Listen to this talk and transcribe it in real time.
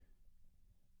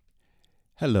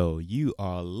Hello, you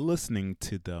are listening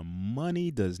to the Money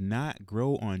Does Not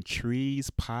Grow on Trees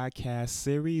podcast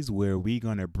series where we're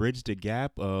going to bridge the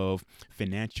gap of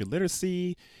financial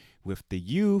literacy with the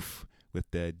youth, with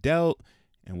the adult,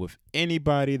 and with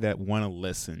anybody that want to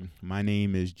listen. My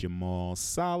name is Jamal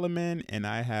Solomon and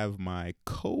I have my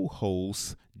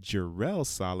co-host Jarrell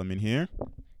Solomon here.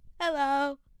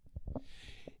 Hello.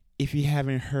 If you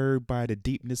haven't heard by the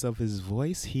deepness of his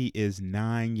voice, he is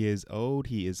 9 years old.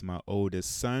 He is my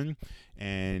oldest son,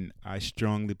 and I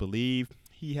strongly believe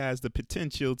he has the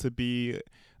potential to be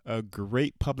a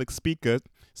great public speaker.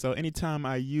 So, anytime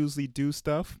I usually do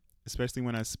stuff, especially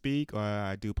when I speak or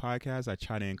I do podcasts, I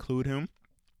try to include him.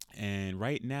 And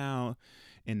right now,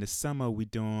 in the summer, we're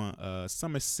doing a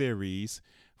summer series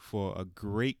for a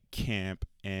great camp,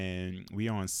 and we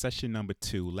are on session number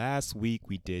 2. Last week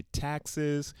we did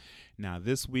taxes. Now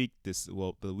this week,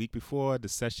 the week before, the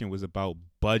session was about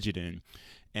budgeting.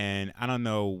 And I don't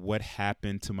know what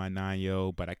happened to my 9 year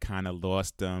old, but I kind of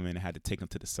lost him and I had to take him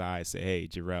to the side and say, "Hey,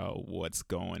 Jarrell, what's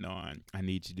going on? I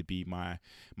need you to be my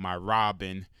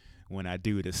Robin when I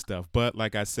do this stuff." But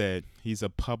like I said, he's a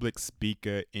public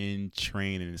speaker in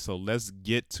training. So let's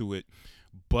get to it.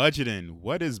 Budgeting.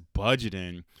 What is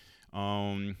budgeting?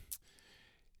 Um,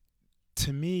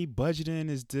 to me, budgeting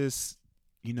is just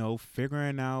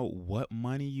figuring out what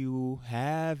money you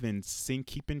have and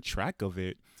keeping track of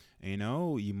it.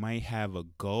 You might have a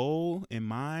goal in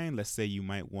mind. Let's say you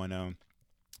might want to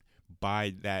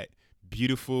buy that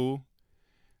beautiful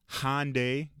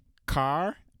Hyundai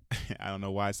car. I don't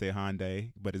know why I say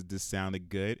Hyundai, but it just sounded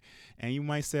good. And you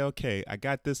might say, okay, I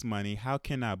got this money. How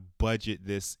can I budget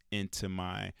this into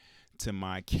my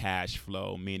cash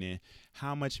flow? Meaning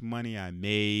how much money I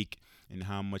make and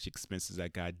how much expenses I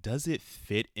got. Does it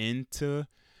fit into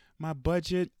my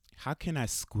budget? How can I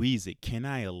squeeze it? Can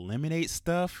I eliminate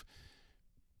stuff?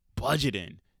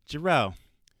 Budgeting. Jarrell,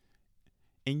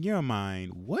 in your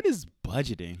mind, what is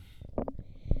budgeting?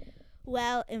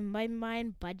 Well, in my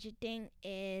mind, budgeting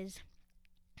is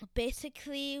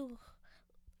basically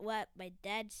what my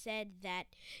dad said, that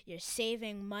you're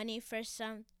saving money for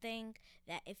something,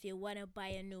 that if you want to buy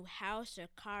a new house or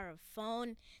car or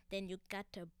phone, then you got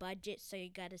to budget, so you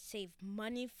got to save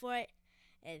money for it.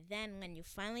 And then when you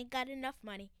finally got enough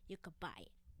money, you could buy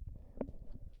it.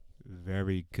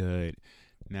 Very good.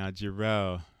 Now,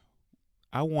 Jarrell,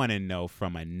 I want to know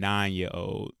from a 9 year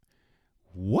old,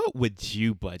 what would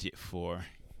you budget for?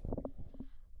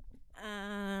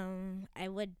 I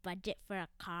would budget for a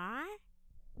car.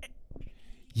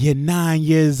 You're 9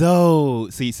 years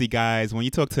old. See, guys, when you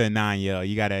talk to a 9 year old,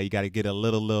 you gotta get a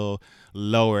little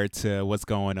lower to what's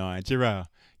going on. Jarrell,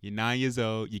 you're 9 years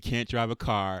old. You can't drive a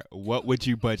car. What would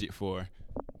you budget for?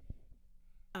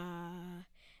 Uh,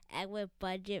 I would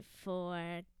budget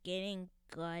for getting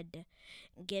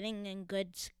in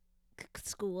good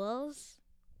schools.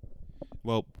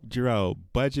 Well, Jarrell,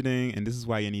 budgeting, and this is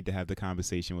why you need to have the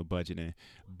conversation with budgeting.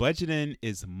 Budgeting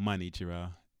is money,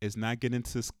 Jarrell. It's not getting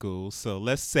to school. So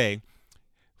let's say,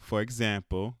 for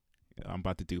example, I'm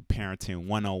about to do parenting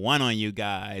 101 on you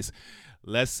guys.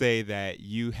 Let's say that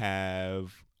you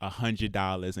have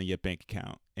 $100 in your bank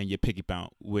account and your piggy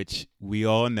bank, which we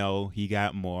all know he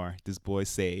got more. This boy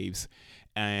saves.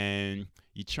 And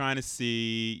you're trying to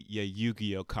see your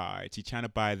Yu-Gi-Oh cards. You're trying to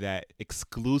buy that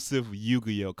exclusive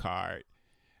Yu-Gi-Oh card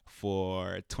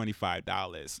for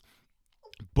 $25.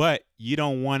 But you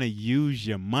don't want to use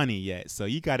your money yet. So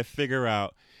you got to figure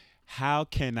out, how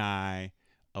can I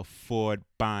afford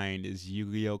buying this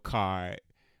Yu-Gi-Oh card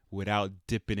without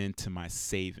dipping into my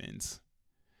savings?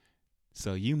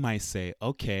 So you might say,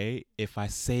 okay, if I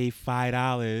save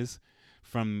 $5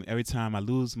 from every time I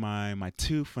lose my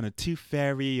tooth from the tooth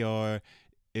fairy, or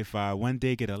if I one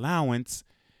day get allowance,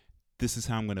 this is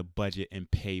how I'm gonna budget and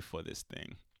pay for this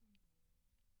thing.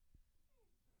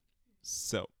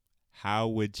 So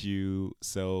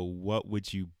what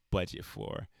would you budget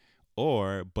for?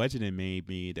 Or budgeting may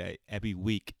be that every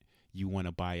week you want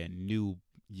to buy a new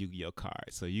Yu-Gi-Oh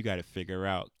card. So you got to figure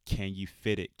out, can you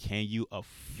fit it? Can you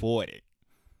afford it?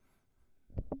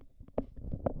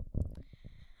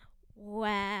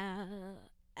 Well,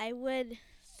 I would,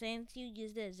 since you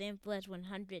used the example as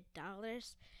 $100,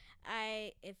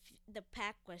 I if the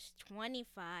pack was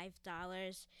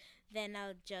 $25, then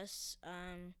I'll just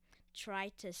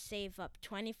try to save up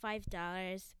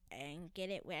 $25 and get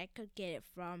it where I could get it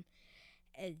from,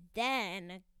 and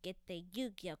then get the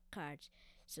Yu-Gi-Oh cards.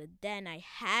 So then I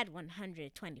had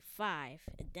 125,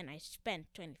 and then I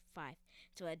spent 25,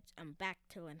 so I'm back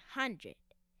to 100.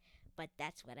 But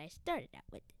that's what I started out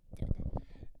with.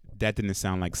 That didn't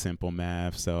sound like simple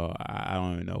math, so I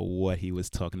don't know what he was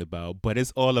talking about. But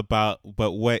it's all about.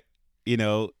 But what you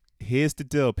know, here's the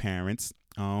deal, parents.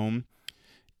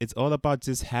 It's all about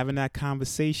just having that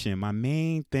conversation. My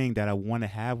main thing that I want to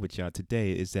have with y'all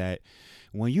today is that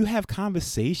when you have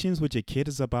conversations with your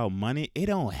kids about money, it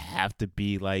don't have to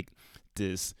be like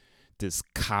this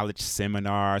college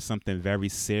seminar or something very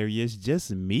serious.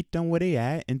 Just meet them where they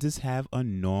at and just have a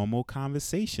normal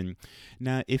conversation.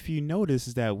 Now, if you notice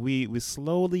is that we're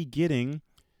slowly getting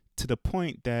to the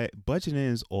point that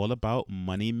budgeting is all about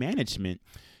money management,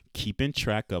 keeping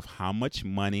track of how much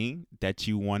money that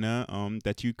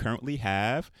you currently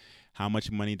have, how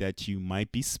much money that you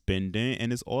might be spending,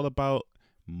 and it's all about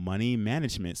money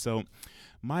management. So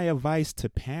my advice to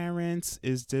parents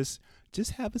is just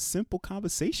have a simple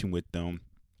conversation with them.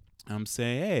 I'm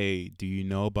saying, hey, do you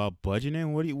know about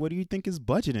budgeting? What do you think is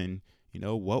budgeting?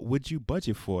 What would you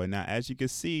budget for? Now, as you can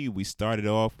see, we started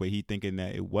off with he thinking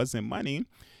that it wasn't money,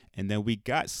 and then we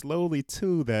got slowly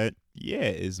to that, yeah,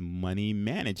 is money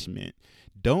management.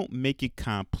 Don't make it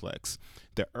complex.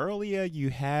 The earlier you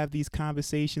have these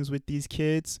conversations with these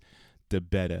kids, the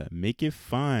better. Make it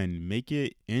fun. Make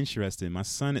it interesting. My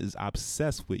son is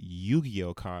obsessed with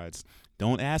Yu-Gi-Oh cards.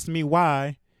 Don't ask me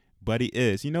why, but he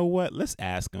is. You know what? Let's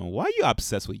ask him. Why are you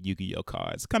obsessed with Yu-Gi-Oh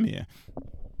cards? Come here.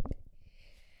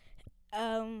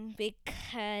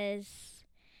 Because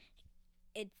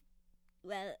it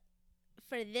well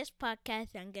for this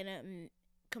podcast, I'm gonna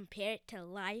compare it to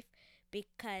life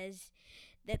because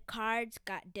the cards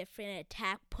got different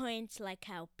attack points, like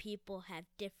how people have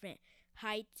different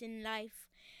heights in life,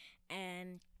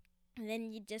 and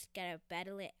then you just gotta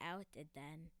battle it out, and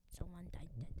then someone died.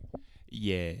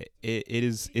 Yeah,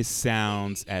 it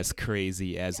sounds as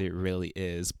crazy as it really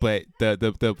is. But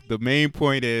the main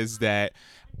point is that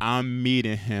I'm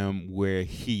meeting him where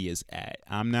he is at.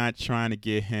 I'm not trying to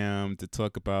get him to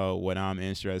talk about what I'm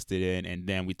interested in and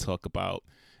then we talk about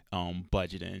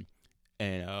budgeting.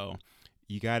 And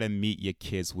you gotta meet your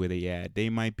kids where they at. They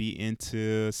might be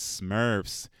into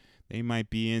Smurfs. They might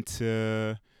be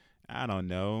into, I don't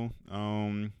know,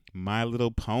 My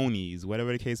Little Ponies,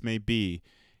 whatever the case may be.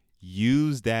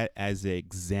 Use that as an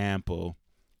example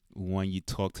when you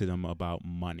talk to them about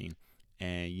money,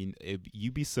 and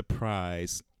you be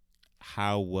surprised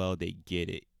how well they get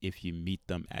it if you meet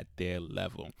them at their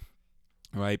level,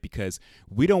 right? Because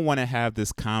we don't want to have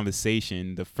this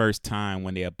conversation the first time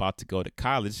when they're about to go to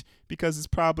college because it's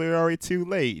probably already too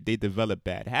late. They develop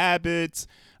bad habits.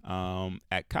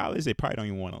 At college, they probably don't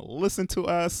even want to listen to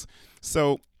us.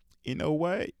 So, you know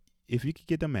what? If you could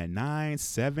get them at 9,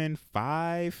 7,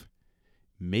 5,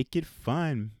 make it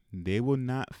fun. They will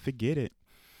not forget it.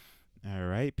 All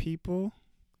right, people.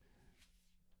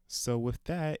 So, with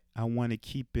that, I want to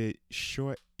keep it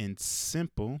short and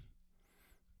simple.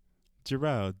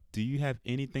 Jarrell, do you have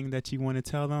anything that you want to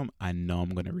tell them? I know I'm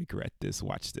going to regret this.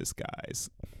 Watch this, guys.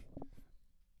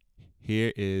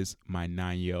 Here is my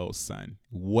 9-year-old son.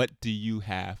 What do you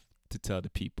have to tell the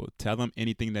people? Tell them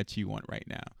anything that you want right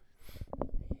now.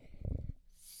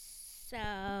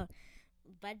 So,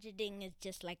 budgeting is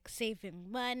just like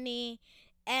saving money.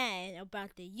 And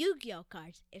about the Yu-Gi-Oh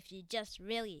cards, if you just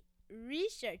really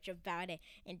research about it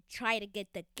and try to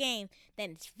get the game,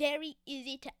 then it's very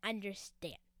easy to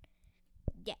understand.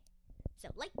 Yeah. So,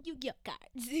 like Yu-Gi-Oh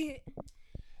cards.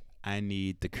 I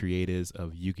need the creators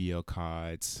of Yu-Gi-Oh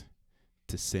cards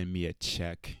to send me a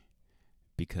check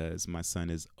because my son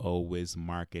is always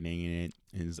marketing it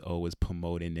and is always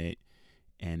promoting it,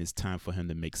 and it's time for him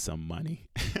to make some money.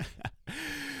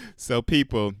 So,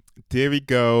 people, there we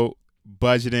go.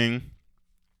 Budgeting.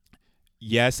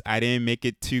 Yes, I didn't make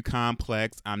it too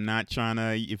complex. I'm not trying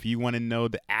to, if you want to know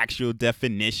the actual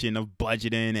definition of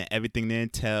budgeting and everything that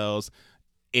entails,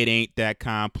 it ain't that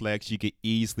complex. You could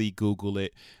easily Google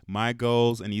it. My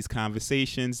goals in these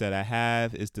conversations that I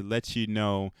have is to let you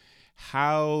know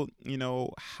how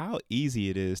easy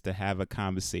it is to have a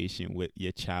conversation with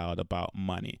your child about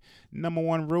money. Number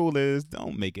one rule is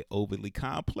don't make it overly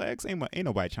complex. Ain't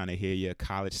nobody trying to hear your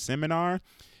college seminar.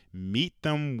 Meet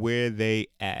them where they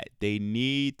at. They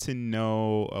need to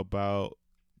know about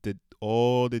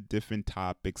all the different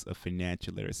topics of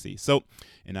financial literacy. So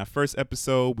in our first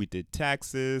episode, we did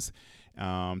taxes.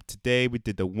 Today, we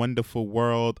did the wonderful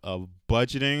world of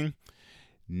budgeting.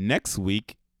 Next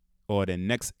week, or the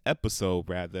next episode,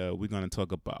 rather, we're going to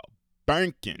talk about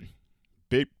banking.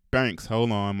 Big banks.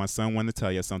 Hold on. My son wanted to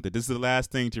tell you something. This is the last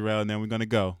thing, Jarrell, and then we're going to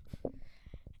go.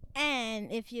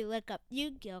 And if you look up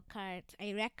Yu-Gi-Oh cards,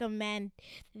 I recommend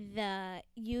the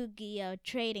Yu-Gi-Oh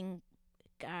trading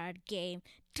card game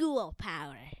Dual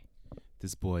Power.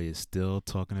 This boy is still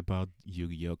talking about Yu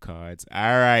Gi Oh cards.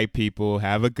 All right, people.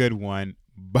 Have a good one.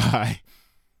 Bye.